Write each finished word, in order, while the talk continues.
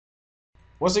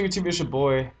What's up, YouTube? It's your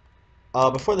boy.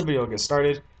 Before the video gets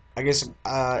started, I guess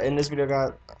in this video,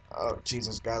 guys, oh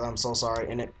Jesus, guys, I'm so sorry.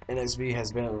 NXB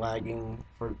has been lagging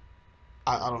for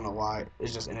I don't know why.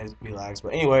 It's just NXB lags.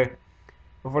 But anyway,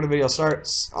 before the video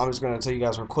starts, I'm just gonna tell you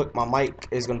guys real quick. My mic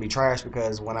is gonna be trash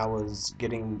because when I was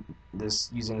using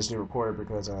this new recorder,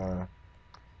 because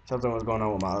something was going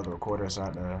on with my other recorder, so I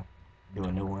had to do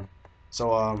a new one.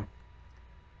 So you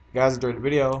guys enjoyed the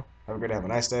video. Have a great day. Have a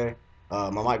nice day.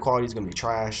 My mic quality is gonna be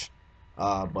trash,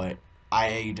 but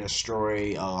I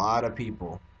destroy a lot of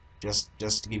people. Just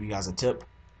to give you guys a tip.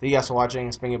 Thank you guys for watching.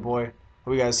 It's been your boy.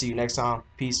 Hope you guys see you next time.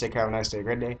 Peace. Take care. Have a nice day.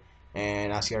 Great day.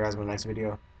 And I'll see you guys in the next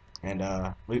video. And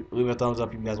leave a thumbs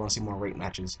up if you guys want to see more rate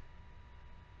matches.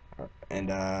 And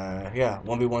yeah,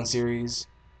 1v1 series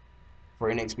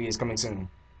for NXP is coming soon.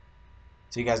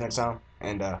 See you guys next time.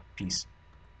 And peace.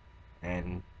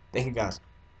 And thank you guys.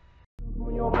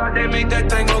 They make that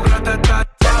thing go grata-ta-ta.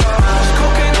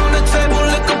 Cocaine on the table,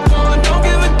 liquor pouring, don't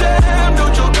give a damn.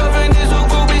 Don't your girlfriend is a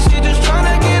groupie, she just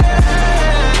tryna get in.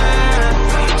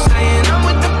 Saying I'm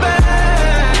with the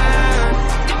band.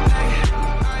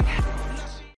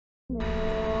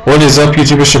 What is up,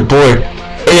 YouTube? It's your boy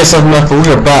ASF Method. We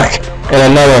are back in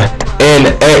another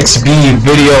NXB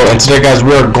video, and today, guys,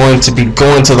 we are going to be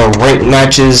going to the ranked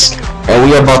matches, and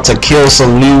we are about to kill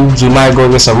some noobs. We might go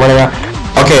get some running around.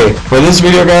 Okay, for this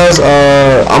video, guys,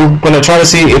 I'm gonna try to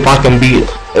see if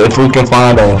if we can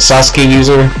find a Sasuke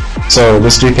user, so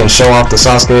this dude can show off the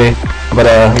Sasuke. But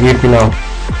if you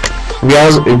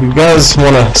guys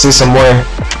want to see some more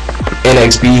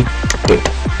NXB,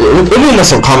 let me know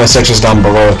some comment sections down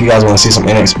below if you guys want to see some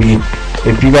NXB.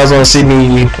 If you guys want to see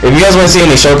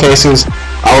any showcases,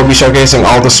 I will be showcasing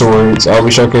all the swords. I'll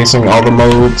be showcasing all the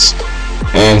modes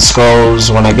and scrolls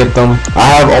when I get them. I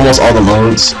have almost all the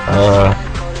modes.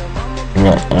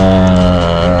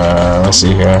 Let's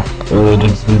see here. Oh,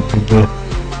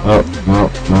 no,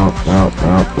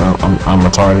 I'm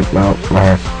retarded. No, right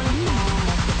here.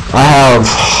 I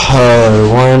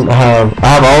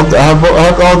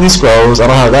have all these scrolls. I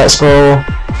don't have that scroll.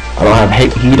 I don't have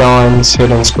hidden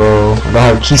scroll. I don't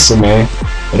have Kisame.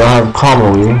 I don't have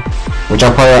Kamui, which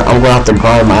I'm gonna have to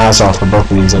grind my ass off for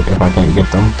both of these if I can't get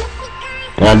them.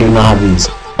 And I do not have these,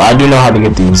 but I do know how to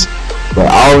get these. But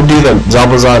I'll do the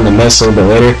Zabuza and the mess a little bit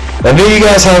later. If any of you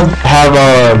guys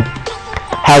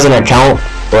has an account,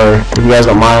 or if you guys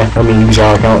don't mind, let me use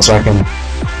your account so I can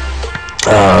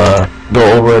go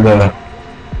over the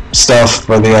stuff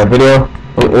for the video.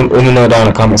 Let me know down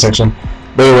in the comment section.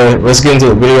 But anyway, let's get into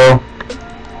the video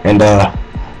and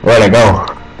let it go.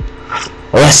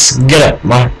 Let's get it,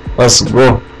 man. Let's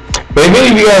go. But if any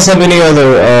of you guys have any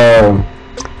other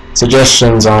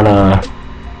suggestions on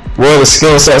what the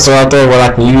skill sets are out there, what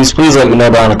I can use, please let me know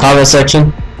down in the comment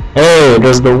section. Hey,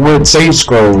 there's the wood sage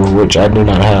scroll, which I do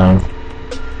not have.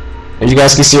 As you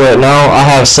guys can see right now, I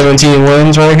have 17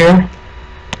 wins right here.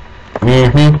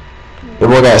 The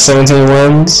boy got 17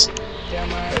 wins.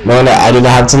 Knowing that I did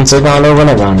not have to take on over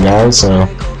and gun, guys, so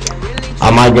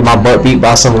I might get my butt beat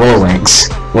by some low ranks,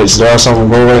 which there are some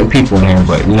low rank people in here,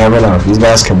 but you never know. These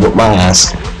guys can whip my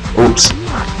ass. Oops.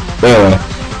 But anyway,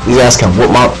 these guys can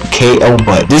whip my KO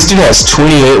butt. This dude has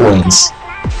 28 wins.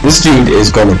 This dude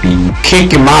is gonna be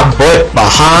kicking my butt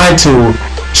behind to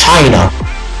China.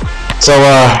 So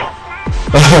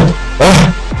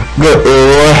good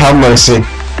Lord have mercy.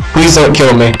 Please don't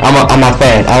kill me. I'm a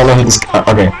fan. I don't know who this.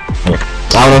 Okay, here.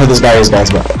 I don't know who this guy is,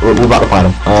 guys, but we're about to fight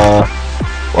him.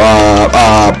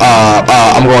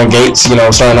 I'm going Gates. You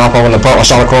know, starting off. I'm gonna put my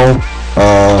Shalacone.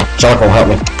 Shalacone, help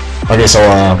me. Okay, so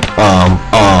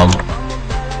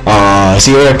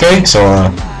see you okay? So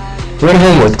we're gonna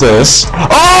hit him with this.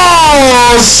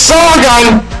 Oh,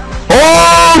 Sargon!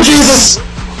 Oh Jesus!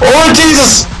 Oh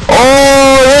Jesus!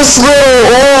 Oh, this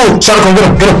little. Oh, Shalacone,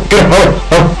 get him!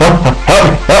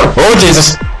 Oh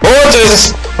Jesus! Oh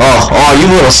Jesus! Oh, you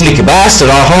little sneaky bastard!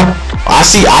 I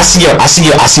see past your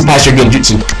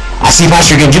genjutsu. I see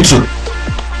past your genjutsu.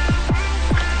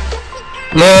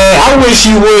 Man, I wish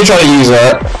you would try to use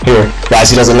that. Here, guys,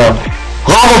 he doesn't know.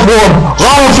 Lava form!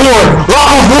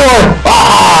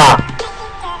 Ah!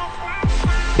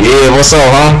 Yeah, what's up,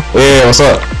 huh? Yeah, what's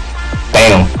up?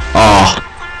 Damn.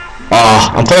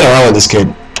 I'm playing around with this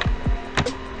kid.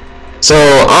 So,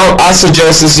 I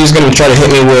suggest this dude's gonna try to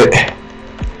hit me with...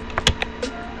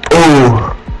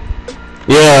 Ooh.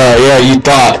 Yeah, you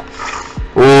thought.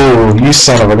 Ooh, you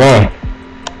son of a gun.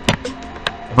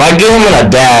 If I get him in a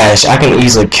dash, I can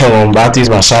easily kill him, but I have to use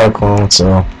my shadow clone,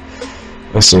 so...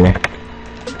 Let's see.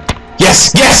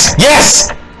 Yes!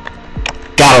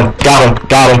 Got him.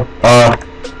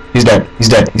 He's dead.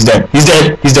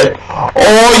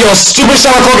 Oh, yo, stupid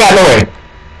shadow clone got nowhere.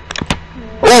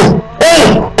 Oh!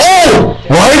 Oh! Oh!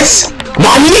 What?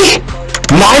 Nani?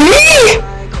 Nani?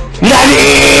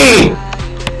 Nani?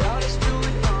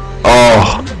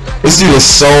 Oh, this dude is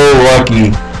so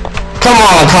lucky. Come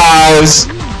on, Kaz.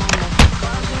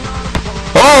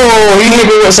 Oh, he hit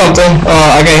me with something.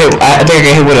 I got hit. I think I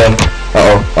got hit with a.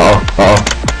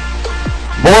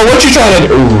 Boy, what you trying to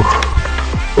do?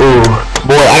 Ooh.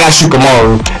 Boy, I got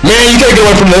Shukamaru. Man, you can't get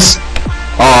away from this.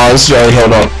 Oh, this is already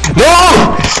held up.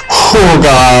 No! Oh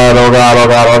god, oh god, oh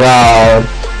god, oh god.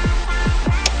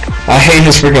 I hate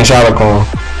his freaking shadow clone.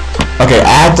 Okay,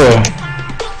 I have to.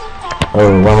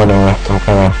 Oh, what am I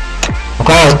doing? I'm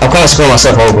kind of screwing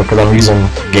myself over because I'm using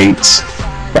gates.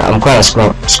 Yeah, I'm kind of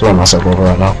screwing myself over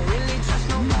right now.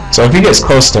 So if he gets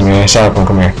close to me, shadow clone,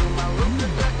 come here.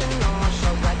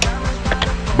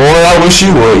 Boy, I wish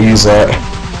you would use that.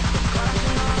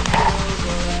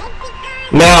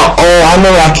 Now, oh, I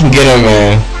know I can get him,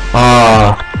 man.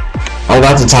 I'm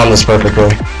about to time this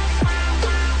perfectly.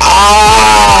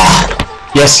 Ah!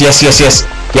 Yes. No!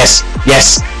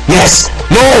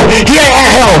 He ain't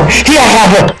have hell! He ain't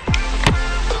have hell!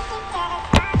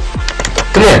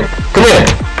 Come here.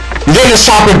 You're getting a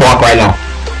shopping block right now.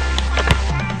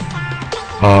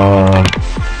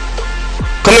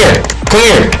 Come here.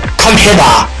 Come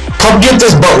hither. Come get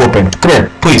this butt whooping. Come here,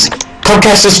 please. Come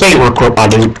catch this fate real quick,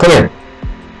 dude. Come here.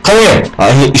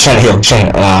 He's trying to heal.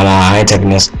 Nah, I ain't taking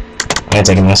this. Come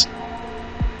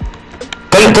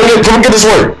get this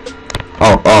word.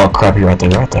 Oh, crap, you're right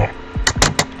there.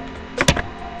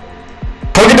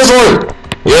 Come get this word.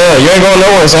 Yeah, you ain't going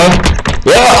nowhere, son.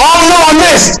 Yeah, oh no, I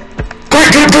missed.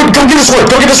 Come get this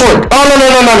word. Oh, no.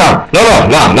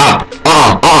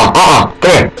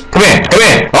 Come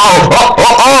here.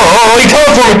 Oh, he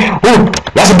coming for me. Ooh,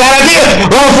 that's a bad idea.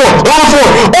 Run for it.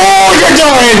 Oh, you're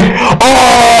dying.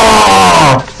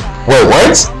 Oh. Wait,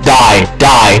 what? Die.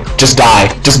 Just die.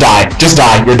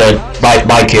 You're dead.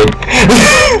 Bye, kid.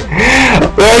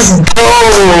 Let's go.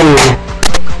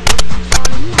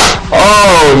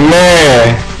 Oh,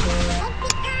 man.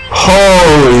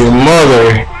 Holy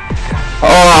mother. Oh,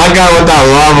 I got what that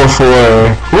lava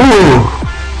for.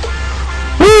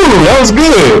 Ooh, that was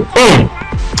good.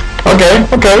 Okay,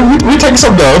 we taking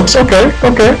some dubs. Okay.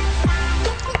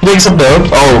 Taking some dubs.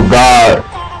 Oh god,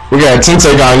 we got a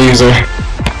Tintagon user.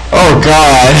 Oh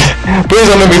god, please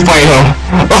don't let me fight him.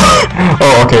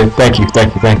 Oh, okay. Thank you.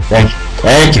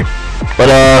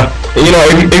 But you know,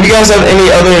 if you guys have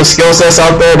any other skill sets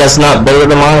out there that's not better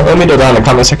than mine, let me know down in the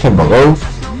comment section below.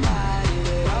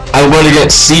 I'm going to get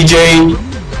CJ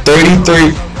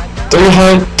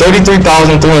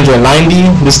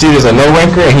 33,390. This dude is a no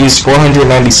ranker and he's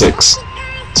 496.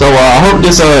 So I hope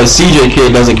this CJ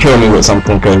kid doesn't kill me with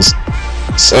something, cause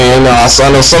so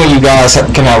I know some of you guys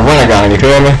can have Renegon. You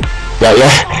feel me? Yeah.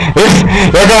 You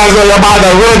guys are about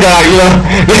the Renegon, you know.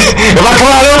 If I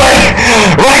come out of the way,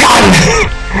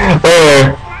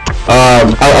 Renegon.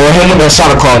 I want him with a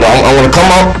shot call though. I want to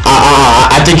come up.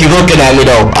 I think he's looking at me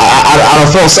though. I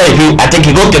don't feel safe. I think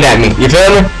he's looking at me. You feel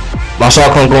me? My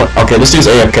shot call going. Okay, this dude's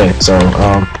AFK. So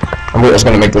I'm just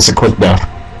gonna make this a quick death.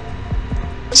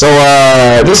 So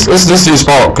this dude's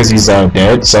fault because he's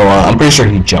dead. So I'm pretty sure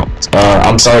he jumped.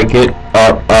 I'm sorry, kid.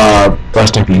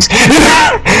 Rest in peace.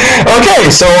 Okay,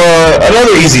 so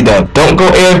another easy dub. Don't go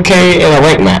AFK in a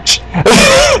rank match.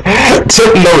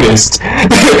 Tip noticed.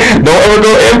 Don't ever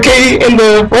go AFK in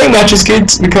the rank matches,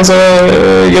 kids, because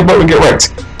your butt will get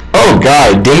wrecked. Oh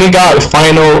god, Demigod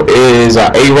final is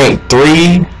A rank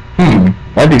 3.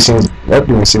 That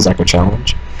dude seems like a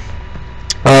challenge.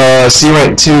 C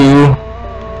rank 2.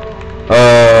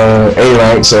 A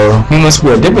rank, so he must be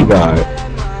a demigod.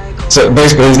 So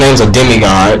basically his name's a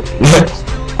demigod.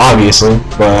 Obviously,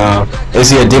 but is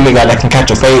he a demigod that can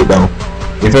catch a fade though?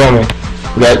 You feel me?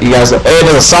 You guys, hey,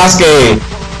 there's a Sasuke.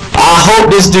 I hope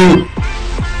this dude.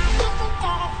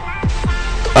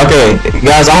 Okay,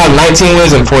 guys, I have 19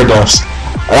 wins and 4 deaths.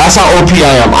 That's how OP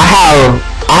I am.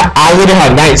 I literally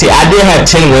have 19. I did have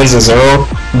 10 wins and 0,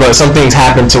 but some things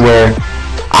happened to where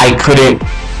I couldn't.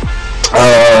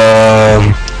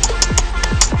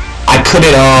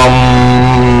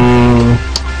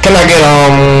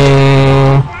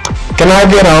 Can I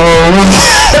get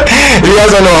you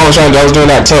guys don't know what I was trying to do. I was doing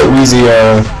that Tut Weezy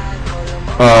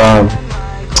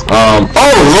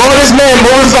oh lord, this man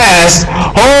moving fast.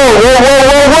 Whoa,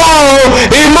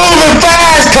 he's moving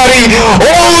fast, Cuddy.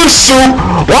 Oh shoot,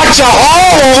 watch out.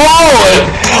 Oh lord,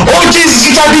 oh Jesus,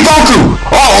 you trying to be Goku.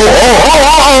 Oh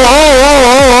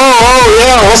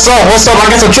yeah, what's up,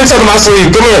 I got some tricks under my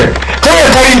sleeve. Come here,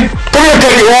 Cuddy.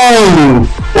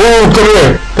 Oh, come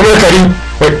here, Cuddy.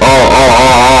 Wait,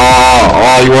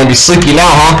 oh, you wanna be sleepy now,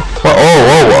 huh?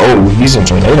 Oh, he's in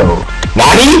tornado.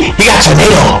 Nani? He got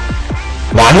tornado.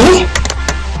 Nani?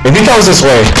 If he comes this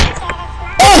way.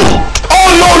 Oh! Oh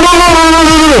no.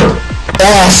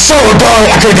 Oh, so darn,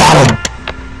 I could've got him.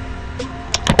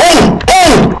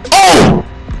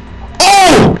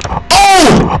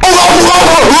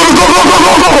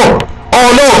 Oh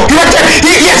no! He's right there!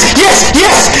 Yes!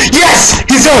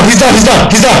 He's done! I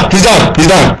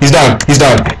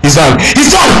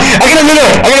get a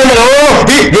minute! Oh,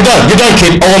 you're done,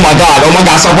 kid! Oh my god!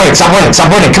 Stop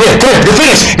running! Come here! You're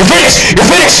finished!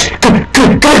 Come here!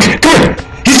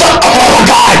 He's done! Oh my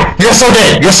god! You're so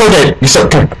dead!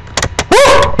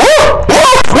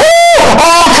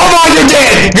 Oh, come on, you're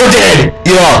dead!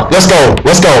 Yeah, let's go.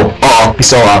 Uh-oh, he's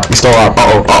still alive.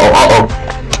 Uh-oh.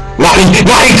 Not me,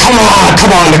 come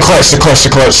on, the clutch.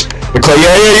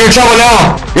 Yeah, you're in trouble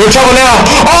now.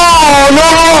 Oh,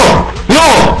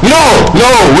 no,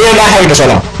 we're not having this right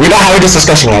now. We're not having this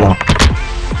discussion right now.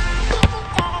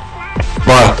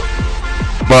 Bruh.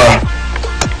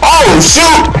 Oh,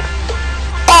 shoot!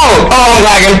 Oh, I'm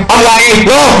lagging.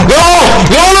 No,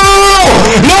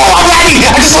 I'm lagging. I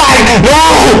just lagged. No.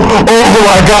 Oh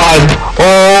my god.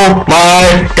 Oh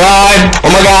my god.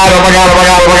 Oh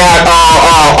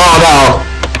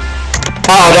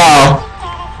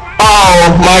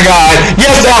my god.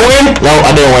 Yes, did I win? No,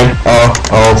 I didn't win.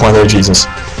 Oh, my Lord Jesus.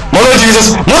 Mother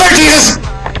Jesus.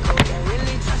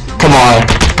 Come on,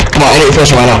 I need to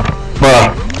finish him right now. Bruh.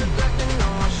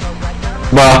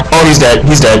 Oh, he's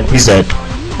dead.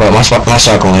 But my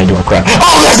shotgun ain't doing crap.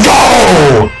 Oh, let's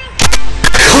go!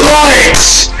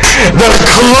 Clutch! The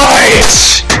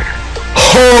clutch!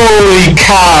 Holy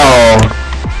cow!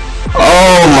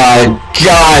 Oh my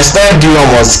gosh, that dude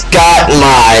almost got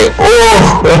my...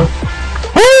 Woo!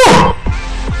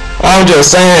 I'm just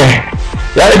saying,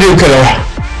 that dude could've...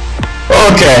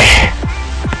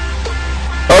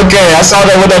 Okay, I saw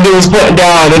that what that dude was putting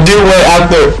down. The dude went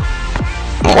after...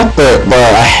 What the, bro?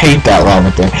 I hate that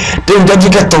lava thing. Dude, you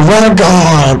got the runner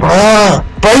gun, bro.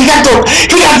 He got the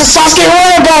Sasuke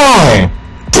runner gun,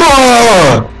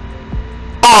 bro.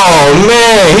 Oh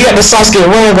man, he got the Sasuke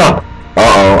runner gun.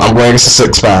 I'm going against a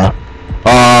 6-5.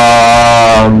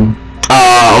 I'm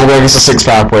going against a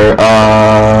 6-5 player.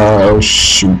 Oh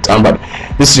shoot,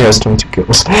 this dude has 22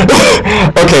 kills.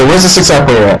 Okay, where's the 6-5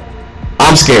 player at?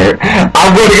 I'm scared.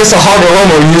 I'm going against a harder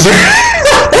Romo user.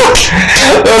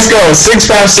 Let's go.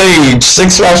 6-5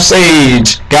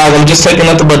 Sage. Guys, I'm just taking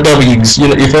nothing but W's. You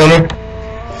feel me?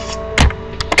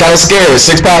 Kinda scared.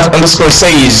 6-5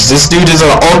 _Sage. This dude is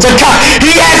an ultra cop.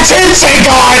 He has 10 take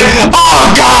on.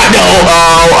 Oh god, no.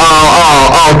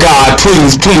 Oh god.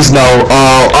 Please no.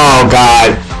 Oh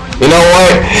god. You know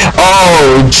what?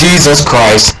 Oh Jesus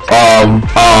Christ. Oh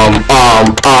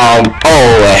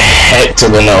heck to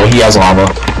the no. He has lava.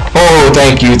 Oh,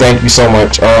 thank you so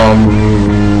much.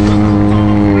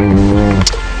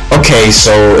 Okay,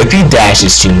 so if he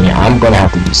dashes to me, I'm gonna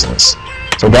have to use this.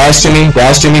 So dash to me,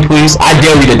 please. I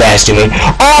dare you to dash to me.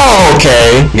 Oh,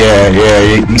 okay. Yeah.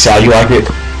 You see how you like it?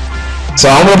 So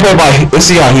I'm gonna play by. Let's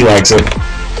see how he likes it.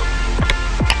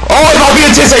 Oh, if I be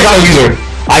a 10-second user,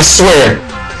 I swear,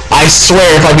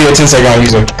 if I be a 10-second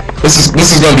user, this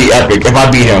is gonna be epic. If I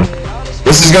beat him,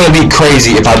 this is gonna be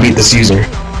crazy. If I beat this user.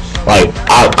 Like,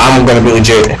 I'm gonna be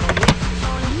legit.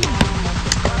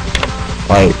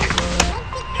 Like,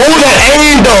 oh, that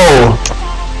aim though!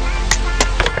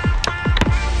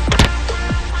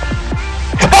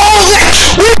 Oh,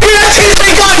 we're gonna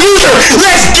take on user!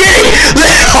 Let's get it!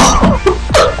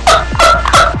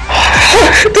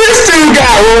 This dude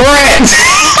got wrecked!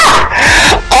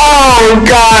 Oh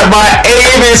god, my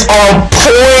aim is on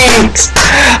point!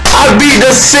 I beat the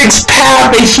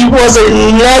 6-5 and he wasn't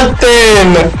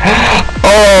nothing!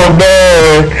 Oh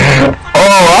man!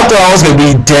 Oh, I thought I was gonna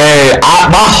be dead.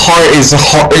 My heart is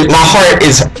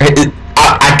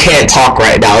I can't talk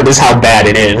right now. This is how bad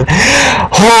it is.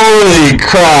 Holy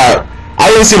crap! I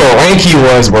didn't see what rank he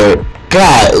was, but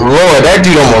god lord, that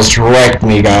dude almost wrecked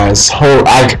me, guys. Well,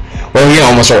 he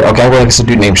almost wrecked. Okay, I'm going to get a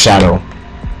dude named Shadow.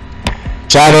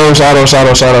 Shadow.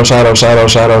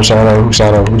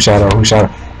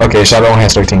 Okay, Shadow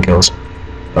has 13 kills.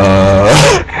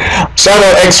 Shadow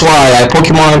XY, like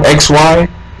Pokemon XY.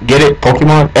 Get it?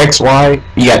 Pokemon XY.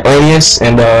 You got Ernius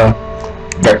and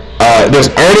there's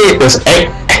Ernie. There's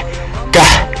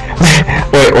God.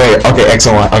 Wait. Okay, X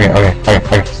and Y. Okay.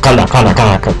 Calm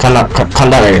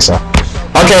down, yourself.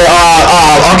 Okay.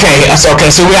 Okay.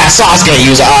 So we got Sasuke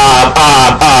user.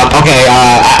 Okay.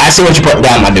 I see what you're putting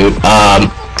down, my dude.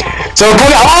 So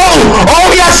come on. Oh,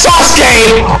 yes,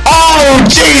 Sasuke. Oh,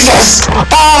 Jesus.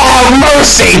 Oh, have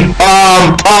mercy.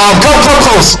 Come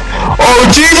close. Oh,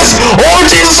 Jesus. Oh,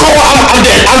 Jesus. Oh, I'm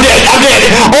dead. I'm dead.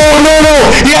 Oh, no.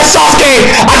 Yes, Sasuke.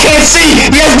 I can't see.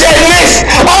 Yes, dead miss.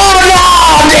 Oh, no,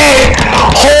 I'm dead.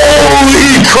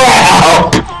 Holy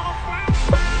crap.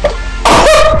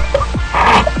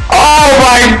 Oh,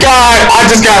 my God. I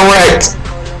just got wrecked.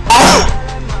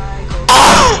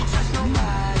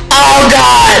 Oh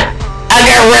God! I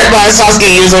got wrecked by a Sasuke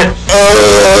user.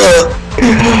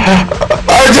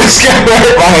 I just got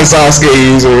wrecked by a Sasuke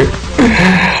user.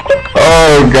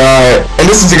 Oh God! And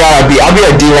this is the guy I beat. I'll be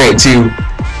at D rank too.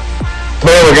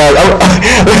 But anyway, guys,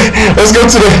 let's go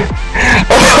to the.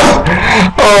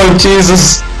 Oh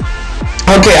Jesus!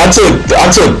 Okay, I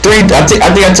took three. I think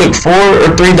I took 4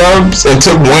 or 3 dubs and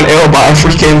took 1 L by a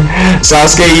freaking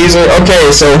Sasuke user.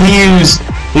 Okay, so he used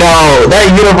that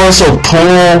universal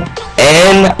pull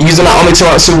and using the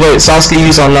Omnitron what Sasuke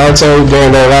used on Naruto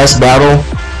during their last battle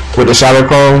with the Shadow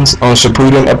Clones on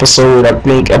Shippuden episode. I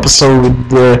think episode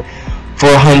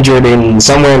 400 and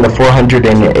somewhere in the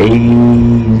 480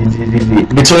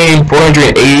 between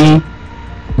 480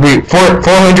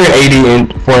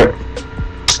 and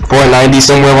 490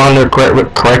 somewhere around there.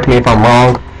 Correct me if I'm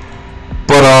wrong.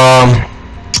 But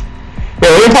yeah,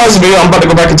 let me pause the video. I'm about to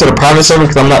go back into the private server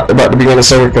because I'm not about to be in the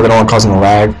server because I don't want to cause any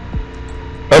lag.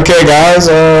 Okay, guys.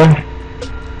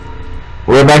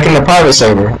 We're back in the private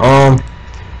server.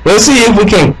 Let's see if we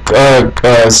can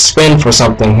spin for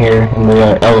something here in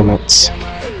the elements.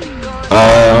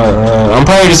 I'm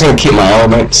probably just gonna keep my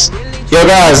elements. Yo,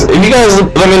 guys, if you guys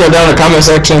let me know down in the comment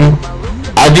section.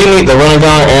 I do need the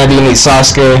Rinnegan and I do need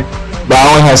Sasuke, but I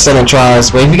only have 7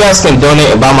 tries. But if you guys can donate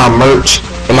and buy my merch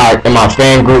in my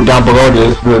fan group down below,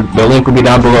 the link will be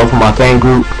down below for my fan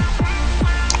group,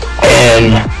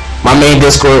 and my main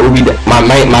Discord will be my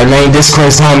main Discord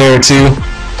is down there too.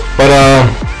 But I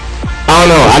don't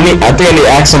know. I think I need to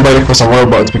ask somebody for some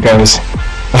Robux because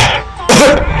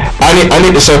I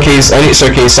need to showcase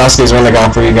Sasuke's Rinnegan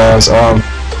for you guys.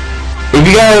 If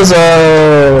you guys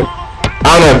I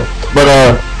don't know. But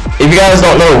if you guys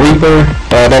don't know Reaper,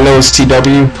 that knows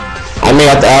TW, I may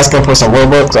have to ask him for some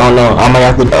Robux. I don't know. I might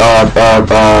have to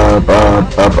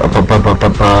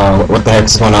what the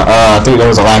heck is going on? I think there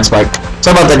was a lag spike.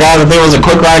 So about the guys, I think it was a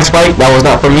quick lag spike. That was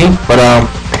not for me. But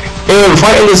anyway,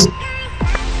 fighting this.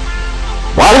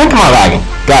 Why the heck am I lagging,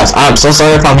 guys? I'm so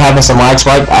sorry if I'm having some lag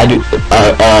spike. I do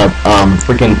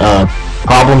freaking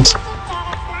problems.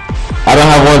 I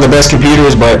don't have one of the best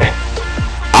computers, but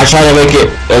I try to make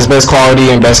it as best quality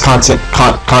and best content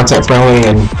friendly,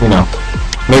 and you know,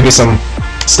 maybe some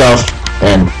stuff,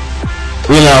 and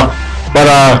you know, but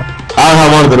I don't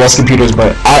have one of the best computers,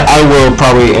 but I will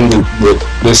probably end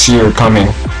this year coming.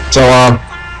 So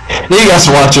thank you guys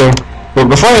for watching. But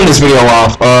before I end this video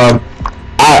off,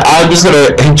 I'm just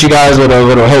gonna hit you guys with a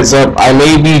little heads up. I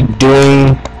may be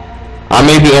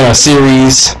in a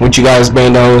series which you guys may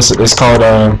know. It's called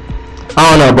I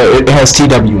don't know, but it has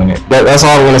TW in it. That's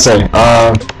all I'm gonna say.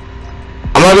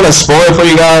 I'm not gonna spoil it for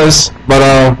you guys, but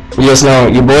you just know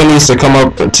your boy needs to come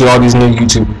up to all these new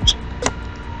YouTubers.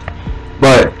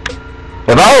 But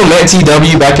if I would met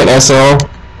TW back in SL,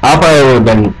 I probably would have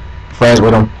been friends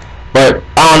with him. But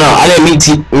I don't know. I didn't meet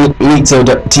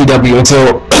TW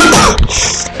until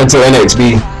until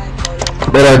NXB.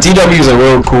 But TW is a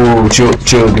real cool, chill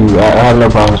dude. I have no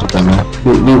problems with that, man.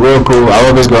 Dude, real cool. I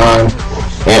love his grind.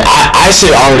 And I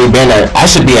should already been at, I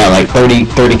should be at like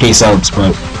 30k subs,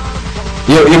 but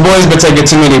your boy's been taking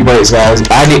too many breaks, guys.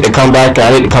 I need to come back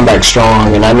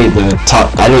strong, and I need to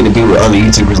be with other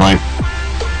YouTubers. Like,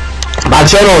 my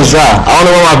channel is dry. I don't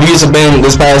know where my views have been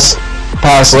this past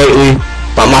lately,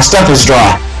 but my stuff is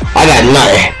dry. I got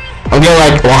nothing. I'm getting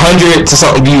like 100 to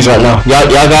something views right now.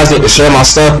 Y'all guys need to share my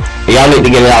stuff, and y'all need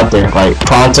to get it out there, like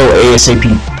pronto, ASAP.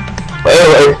 But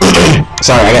anyway,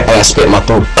 sorry, I got spit in my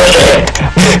throat.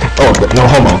 Oh, no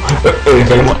homo.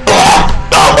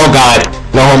 Oh God,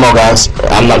 no homo, guys.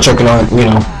 I'm not choking on, you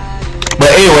know.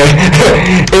 But anyway,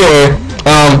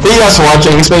 thank you guys for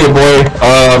watching. It's been your boy.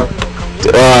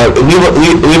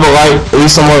 Leave a like, leave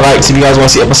some more likes if you guys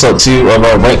want to see episode 2 of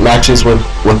ranked matches with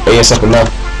ASF enough,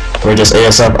 or just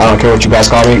ASF. I don't care what you guys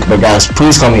call me, but guys,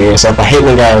 please call me ASF. I hate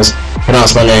when guys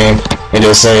pronounce my name and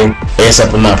just say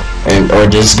ASF enough, or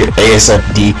just get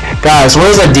ASFD. Guys,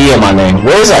 where's a D in my name?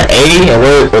 Where's a A and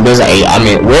where's a A? I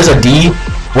mean, where's a D?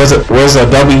 Where's a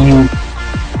W?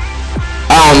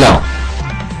 I don't know.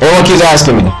 Everyone keeps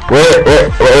asking me, where'd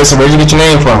you get your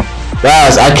name from?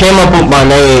 Guys, I came up with my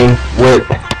name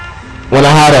when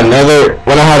I had another.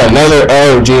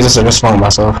 Oh Jesus, I just found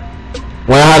myself.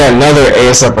 when I had another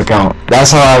ASF account.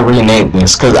 That's how I renamed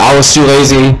this, because I was too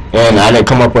lazy and I didn't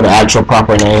come up with an actual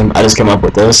proper name. I just came up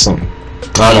with this, and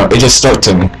I don't know, it just stuck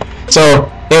to me.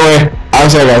 So anyway, I'll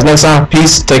see you guys next time.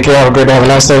 Peace, take care, have a great day, have a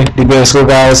nice day, be good in school,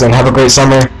 guys, and have a great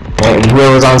summer. And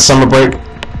whoever's on summer break,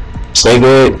 stay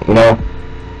good, you know,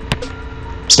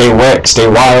 stay wet, stay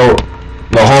wild,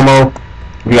 no homo.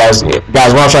 You guys, what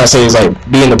I'm trying to say is, like,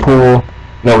 be in the pool,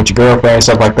 you know, with your girlfriend and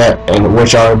stuff like that, and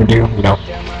what y'all ever do, you know.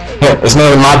 It's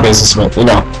none of my business, but, you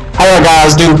know, how y'all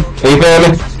guys do, you feel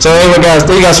me? So anyway, guys,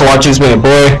 thank you guys for watching. It's been your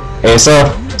boy, ASF.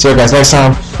 See you guys next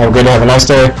time. Have a great day, have a nice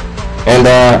day, and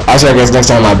I'll see you guys next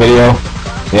time in my video.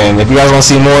 And if you guys want to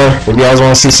see more, if you guys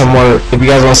want to see some more, if you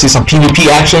guys want to see some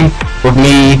PvP action with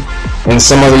me and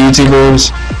some other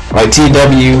YouTubers like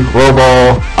TW,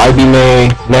 Roball, IB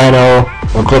Nano,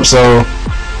 Eclipso,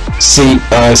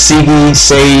 Sigi,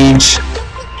 Sage,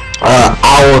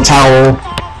 Owl, Towel,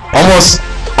 almost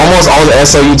all the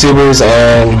SL YouTubers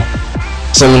and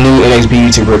some new NXP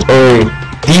YouTubers, or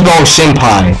Debo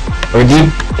Shinpai, or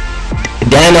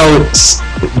Dan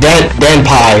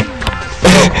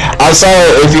I'm sorry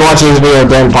if you're watching this video,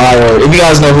 Dan Pai, or if you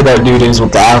guys know who that dude is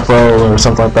with the afro or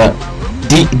something like that.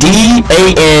 D-A-N-S-H-I,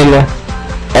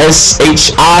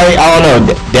 I don't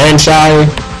know, Dan Shai.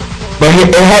 But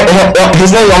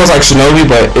his name is almost like Shinobi,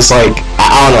 but it's like,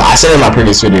 I don't know, I said it in my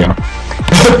previous video.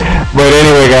 But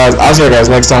anyway, guys, I'll see you guys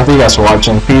next time. Thank you guys for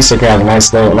watching. Peace, take care, have a nice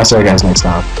day, and I'll see you guys next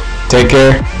time. Take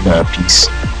care, and peace.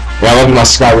 Yeah, I love you, my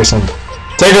subscribers, and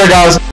take care, guys.